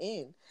that he's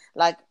in.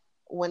 Like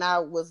when I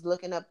was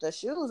looking up the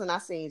shoes and I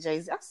seen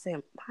Jay-Z, I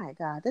said, my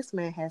God, this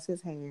man has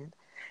his hand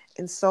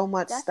in so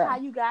much That's stuff. How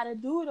you gotta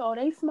do it though.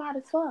 They smart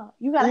as fuck.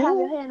 You gotta have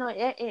your hand on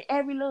in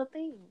every little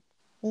thing.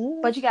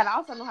 But you gotta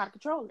also know how to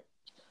control it.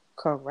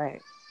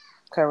 Correct.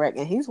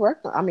 And he's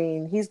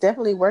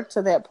definitely worked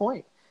to that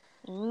point.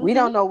 We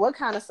don't know what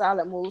kind of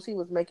solid moves he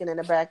was making in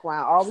the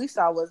background. All we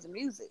saw was the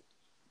music.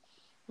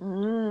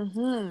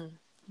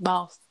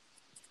 Boss.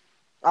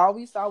 All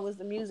we saw was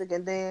the music,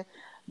 and then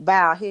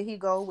bow, here he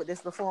go with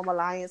this Reform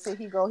Alliance. Here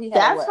he go.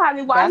 That's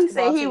probably why he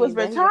said he was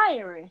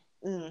retiring.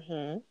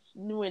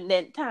 During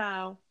that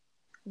time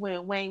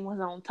when Wayne was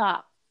on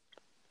top.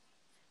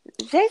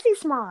 Jay-Z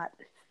smart.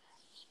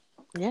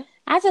 Yeah.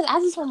 I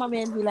just want my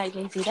man to be like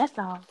Jay-Z. That's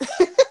all.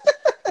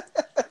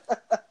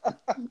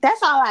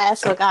 That's all I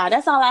ask for, God.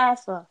 That's all I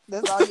ask for.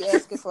 That's all you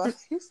asking for.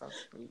 You're so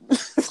sweet.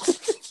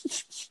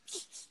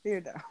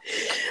 Here now.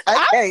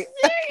 I'm serious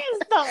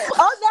though.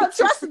 Oh no,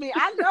 trust me,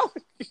 I know.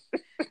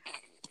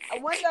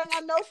 one thing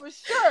I know for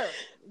sure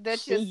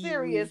that you're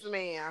serious,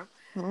 man.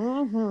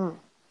 Mm-hmm.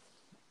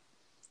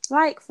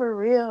 Like, for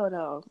real,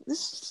 though.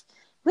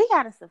 We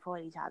gotta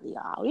support each other,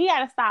 y'all. We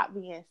gotta stop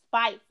being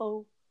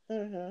spiteful.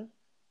 Mm-hmm.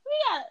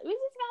 We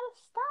just gotta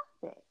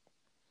stop it.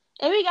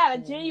 And we gotta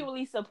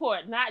genuinely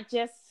support, not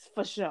just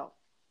for show.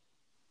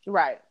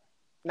 Right.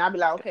 And I'll be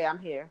like, okay, I'm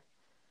here.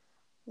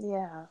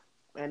 Yeah.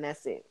 And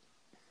that's it.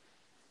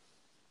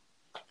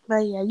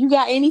 But yeah, you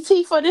got any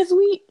tea for this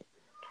week?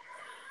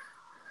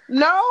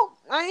 No,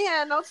 I ain't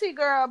had no tea,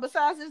 girl.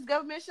 Besides this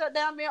government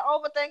shutdown being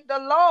over, thank the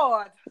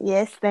Lord.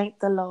 Yes, thank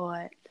the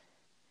Lord.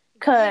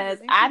 Because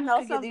I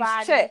know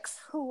somebody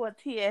who was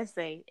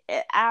TSA.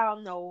 I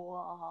don't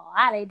know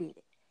how they did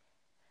it.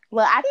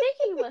 Well, I think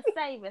he was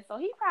saving, so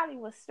he probably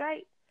was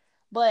straight.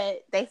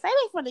 But they say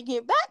they want to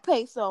get back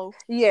pay, so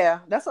yeah,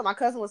 that's what my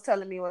cousin was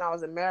telling me when I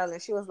was in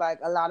Maryland. She was like,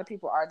 a lot of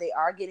people are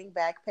getting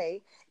back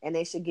pay, and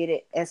they should get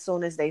it as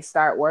soon as they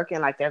start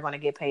working. Like they're going to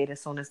get paid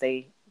as soon as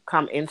they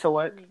come into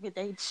work. Get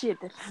they shit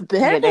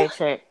better. Get they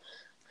check.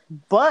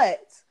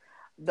 But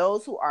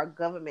those who are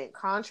government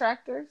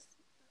contractors,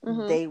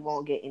 they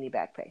won't get any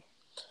back pay.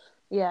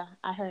 Yeah,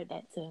 I heard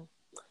that too.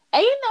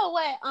 And you know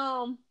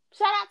what?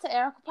 Shout out to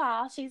Erica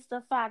Paul. She's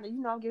the founder.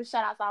 You know, I'm giving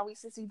shout outs all week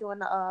since we're doing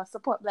the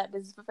support Black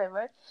business for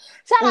February.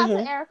 Shout out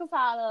to Erica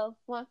Paul of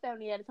One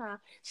Family at a Time.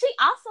 She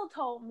also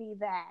told me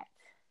that.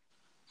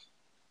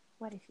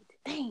 What did she do?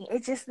 Dang,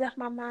 it just left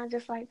my mind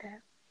just like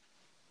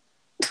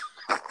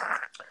that.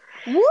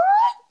 What?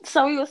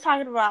 So we was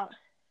talking about.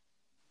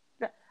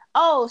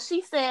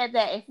 She said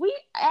that if we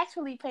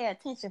actually pay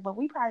attention, but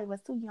we probably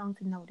was too young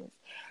to know this.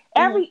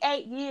 Every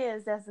 8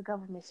 years, there's a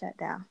government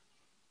shutdown.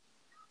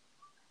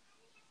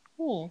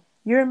 You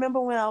remember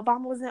when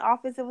Obama was in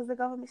office, it was a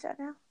government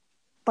shutdown?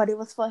 But it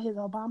was for his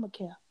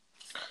Obamacare.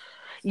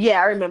 Yeah,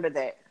 I remember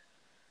that.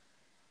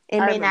 It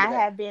may not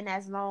have been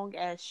as long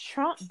as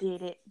Trump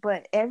did it,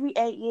 but every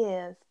 8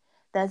 years,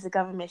 there's a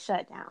government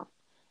shutdown.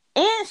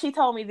 And she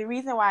told me the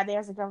reason why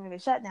there's a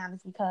government shutdown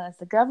is because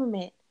the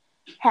government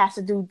has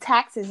to do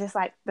taxes just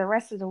like the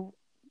rest of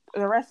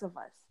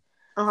us.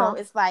 So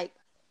it's like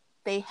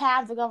they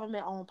have the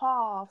government on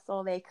pause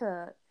so they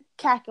could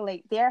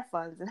calculate their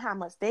funds and how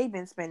much they've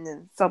been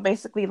spending. So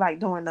basically, like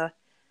doing the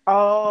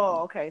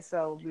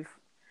so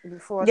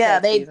before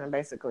tax season,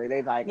 basically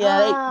they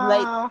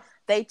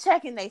they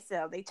checking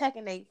themselves, they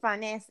checking their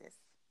finances.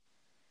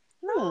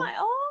 And I'm like,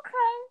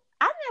 okay,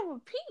 I never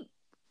peeped,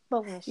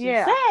 but when she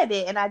said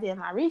it and I did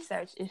my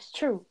research, it's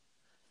true.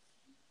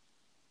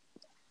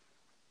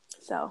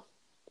 So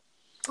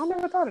I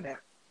never thought of that.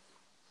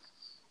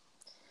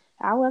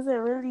 I wasn't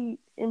really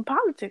in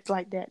politics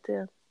like that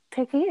to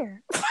take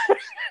care.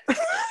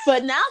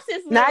 But now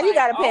since now you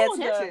got to pay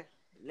older, attention.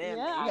 You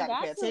got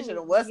to pay attention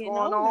to what's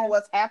going on,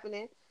 what's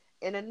happening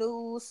in the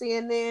news,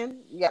 CNN.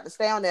 You got to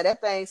stay on there. That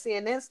thing,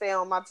 CNN, stay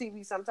on my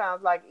TV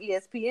sometimes like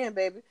ESPN,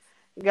 baby.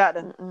 You got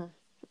to.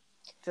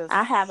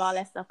 I have all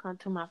that stuff come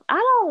to my. I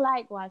don't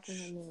like watching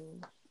the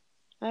news.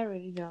 I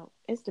really don't.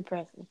 It's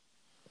depressing.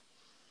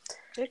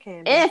 It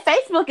can be. And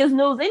Facebook is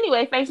news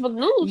anyway. Facebook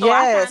news. So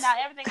I find out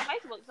everything on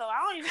Facebook. So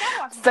I don't even gotta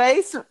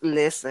watch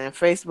Listen,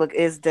 Facebook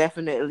is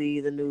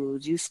definitely the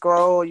news. You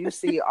scroll, you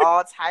see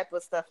all type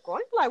of stuff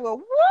going. You're like, well,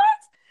 what?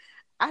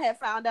 I had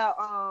found out,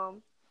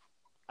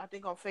 I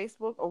think on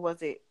Facebook, or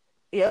was it?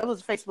 Yeah, it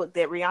was Facebook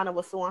that Rihanna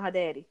was suing her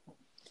daddy.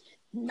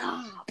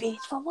 No, bitch,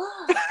 for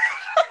what?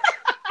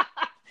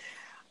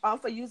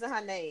 For using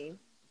her name.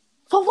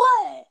 For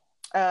what?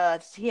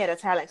 She had a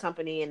talent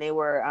company and they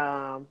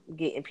were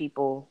getting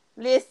people.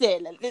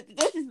 Listen.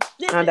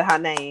 Under her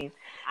name.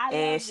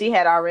 And she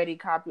had already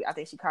I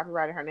think she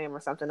copyrighted her name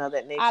or something of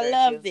that nature. I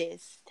love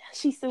this.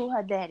 She sued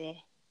her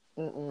daddy.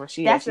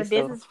 That's a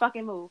business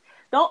fucking move.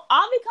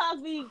 All because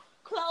we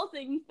close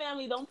and we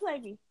family, don't play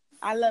me.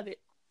 I love it.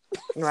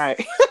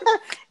 Right.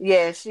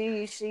 Yeah,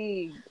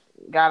 she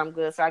got him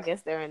good. So I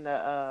guess they're in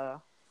the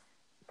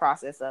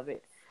process of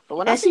it. But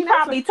when she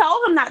probably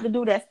told him not to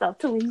do that stuff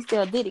too, and he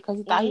still did it because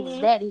he thought he was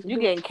daddy. You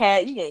getting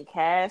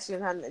cash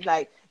in her,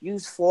 like you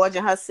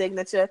forging her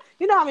signature.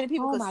 You know how many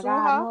people could sue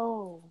her?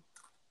 No.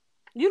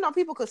 You know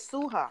people could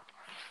sue her.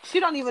 She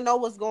don't even know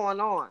what's going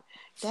on.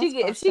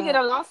 If she get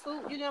a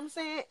lawsuit, you know what I'm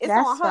saying? It's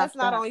on her. It's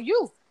not on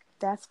you.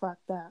 That's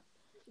fucked up.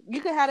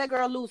 You could have that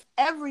girl lose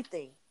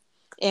everything.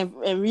 And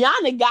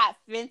Rihanna got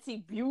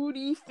Fenty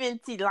Beauty,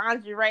 Fenty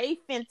Lingerie,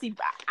 Fenty.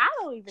 I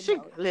don't even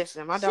know.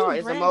 Listen, my daughter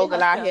is a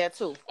mogul out here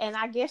too. And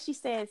I guess she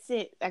said,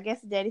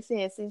 daddy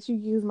said, since you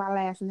use my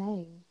last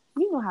name,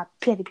 you know how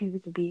petty people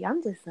can be.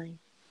 I'm just saying.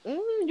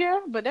 Yeah,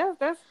 but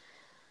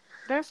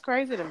that's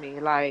crazy to me.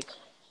 Like,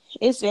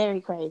 it's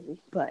very crazy,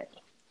 but.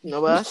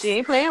 Well, she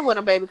ain't playing with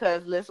him, baby,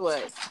 because listen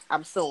what?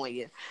 I'm suing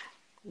you.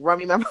 Run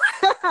me my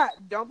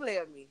don't play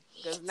with me.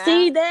 Now,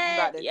 see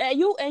that? Yeah,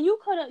 you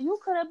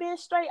could have been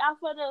straight out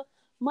for the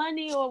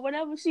money or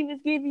whatever she was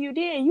giving you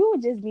then. You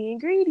were just being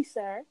greedy,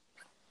 sir.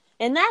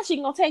 And now she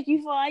gonna take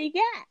you for all you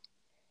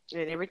got.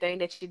 And everything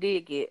that you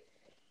did get.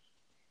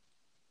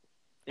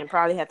 And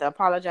probably have to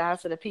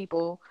apologize to the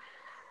people.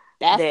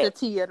 That's the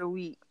tea of the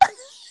week.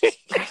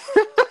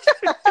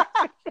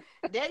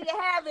 There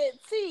you have it.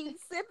 Tea.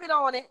 Sip it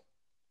on it.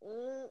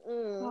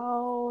 Mm-mm.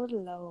 Oh,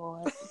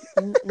 Lord.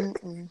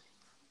 Mm-mm-mm.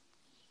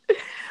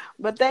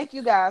 But thank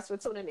you guys for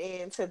tuning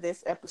in to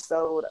this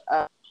episode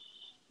of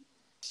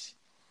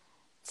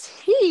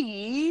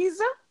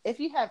Tease. If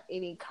you have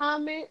any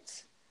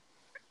comments,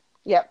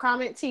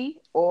 comment T,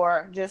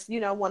 or just,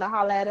 want to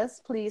holler at us,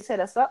 please hit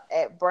us up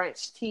at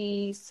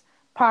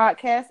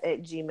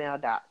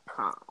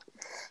brunchteaspodcast@gmail.com.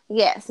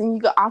 Yes, and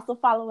you can also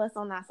follow us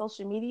on our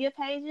social media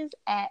pages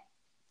at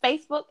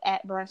Facebook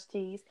at Brunch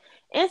Teas,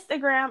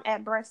 Instagram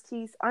at Brunch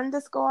Teas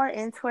 _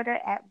 and Twitter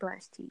at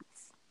Brunch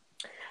Teas.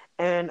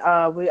 And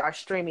we are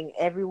streaming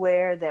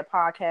everywhere that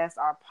podcasts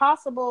are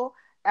possible.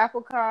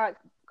 Apple Podcasts,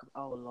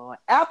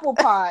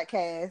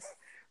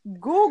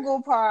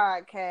 Google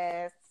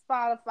Podcasts,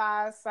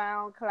 Spotify,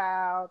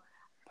 SoundCloud,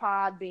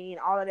 Podbean,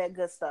 all of that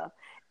good stuff.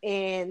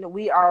 And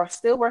we are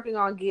still working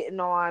on getting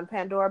on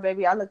Pandora,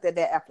 baby. I looked at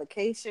that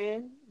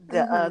application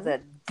the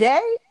other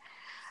day.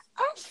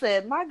 I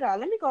said, my God,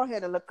 let me go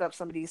ahead and look up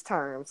some of these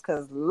terms,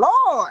 because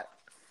Lord,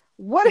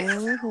 what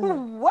is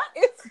what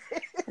is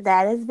this?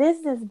 That is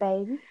business,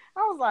 baby.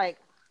 I was like,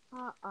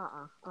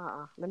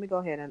 let me go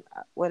ahead and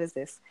what is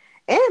this?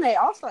 And they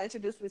also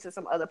introduced me to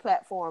some other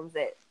platforms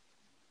that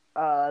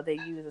they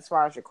use as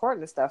far as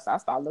recording and stuff. So I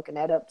started looking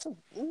that up too.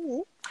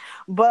 Mm-hmm.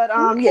 But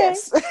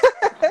yes.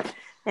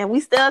 And we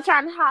still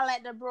trying to holler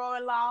at the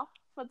bro-in-law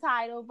for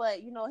title, but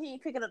he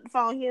ain't picking up the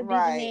phone. He a busy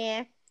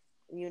man.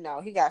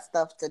 He got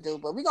stuff to do,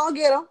 but we gonna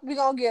get him. We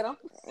gonna get him.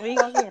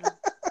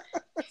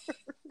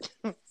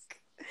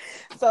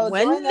 So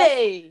one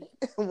day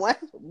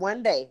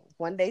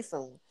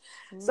soon.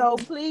 Mm-hmm. So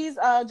please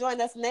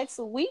join us next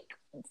week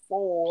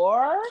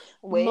for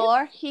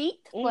more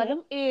heat for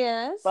them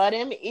ears. For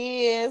them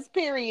ears,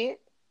 period.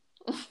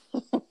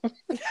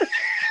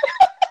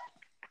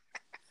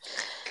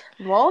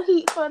 More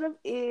heat for them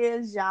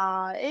ears,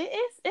 y'all.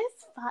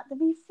 It's about to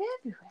be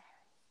February.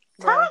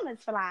 Time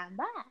is flying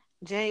by.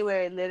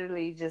 January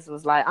literally just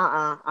was like,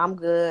 I'm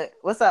good.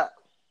 What's up?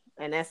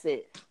 And that's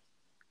it.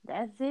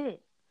 That's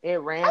it. It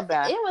ran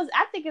by.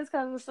 I think it's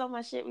because of so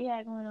much shit we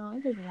had going on.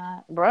 It was a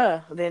lot.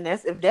 Bruh, then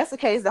if that's the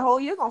case, the whole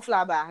year gonna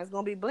fly by. It's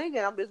gonna be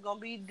blinking. It's gonna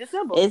be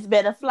December. It's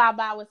better fly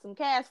by with some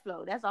cash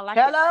flow. That's all I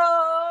can.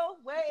 Hello,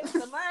 where's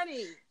the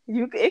money?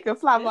 It can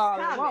fly by all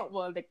you want.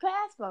 Well, the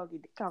cash flow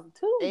need to come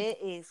too. It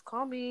is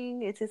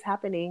coming. It is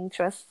happening.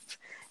 Trust.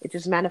 It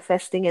is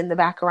manifesting in the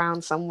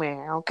background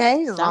somewhere.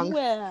 Okay,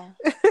 somewhere.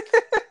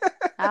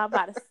 I'm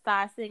about to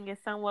start singing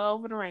Somewhere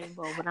Over the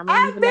Rainbow, but I'm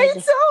gonna leave it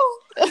like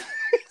too.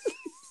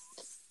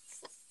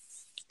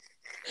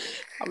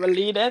 I'm gonna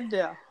leave that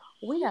there.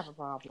 We have a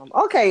problem.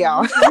 Okay,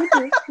 y'all.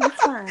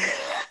 It's fine.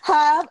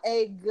 Have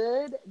a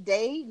good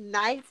day,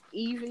 night,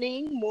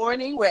 evening,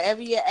 morning,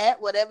 wherever you're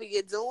at, whatever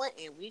you're doing,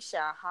 and we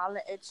shall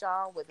holler at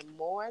y'all with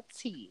more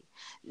tea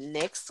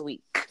next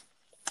week.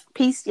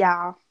 Peace,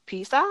 y'all.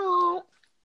 Peace out.